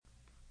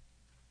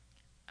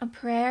A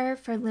Prayer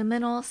for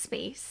Liminal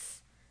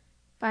Space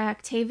by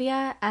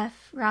Octavia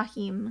F.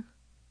 Rahim.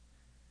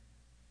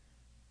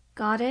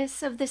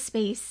 Goddess of the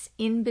space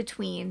in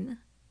between,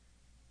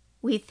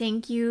 we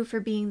thank you for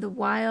being the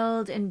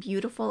wild and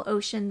beautiful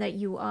ocean that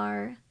you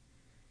are,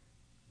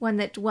 one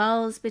that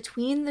dwells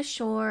between the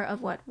shore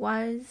of what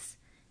was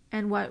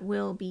and what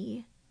will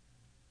be,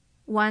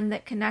 one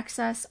that connects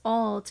us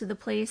all to the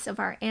place of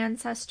our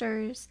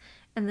ancestors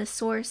and the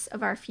source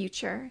of our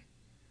future.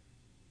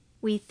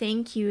 We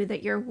thank you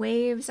that your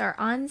waves are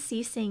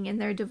unceasing in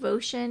their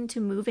devotion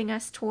to moving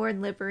us toward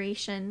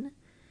liberation.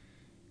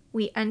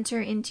 We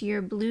enter into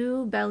your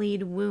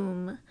blue-bellied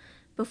womb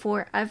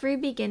before every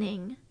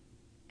beginning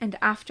and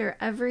after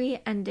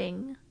every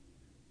ending.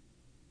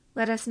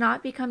 Let us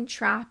not become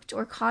trapped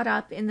or caught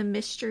up in the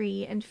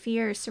mystery and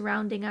fear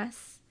surrounding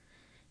us.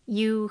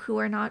 You who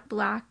are not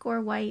black or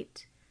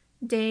white,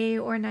 day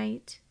or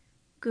night,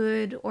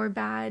 good or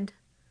bad.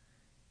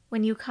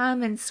 When you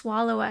come and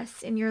swallow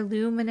us in your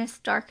luminous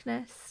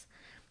darkness,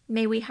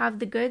 may we have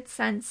the good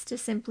sense to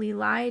simply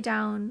lie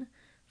down,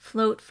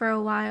 float for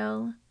a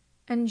while,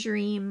 and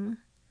dream.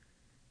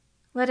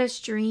 Let us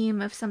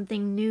dream of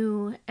something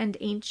new and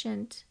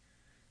ancient.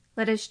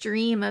 Let us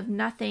dream of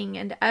nothing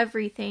and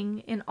everything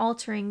in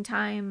altering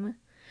time.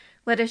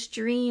 Let us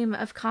dream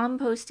of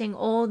composting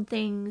old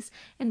things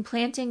and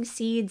planting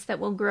seeds that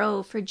will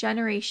grow for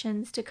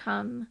generations to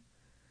come.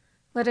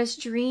 Let us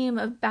dream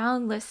of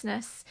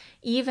boundlessness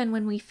even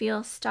when we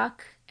feel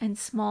stuck and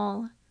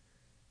small.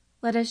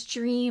 Let us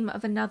dream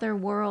of another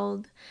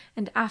world,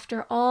 and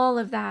after all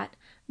of that,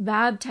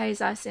 baptize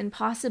us in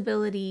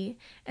possibility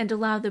and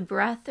allow the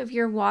breath of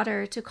your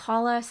water to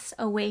call us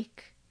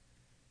awake.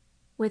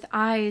 With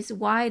eyes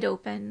wide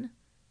open,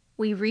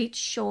 we reach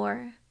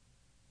shore.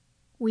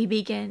 We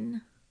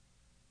begin.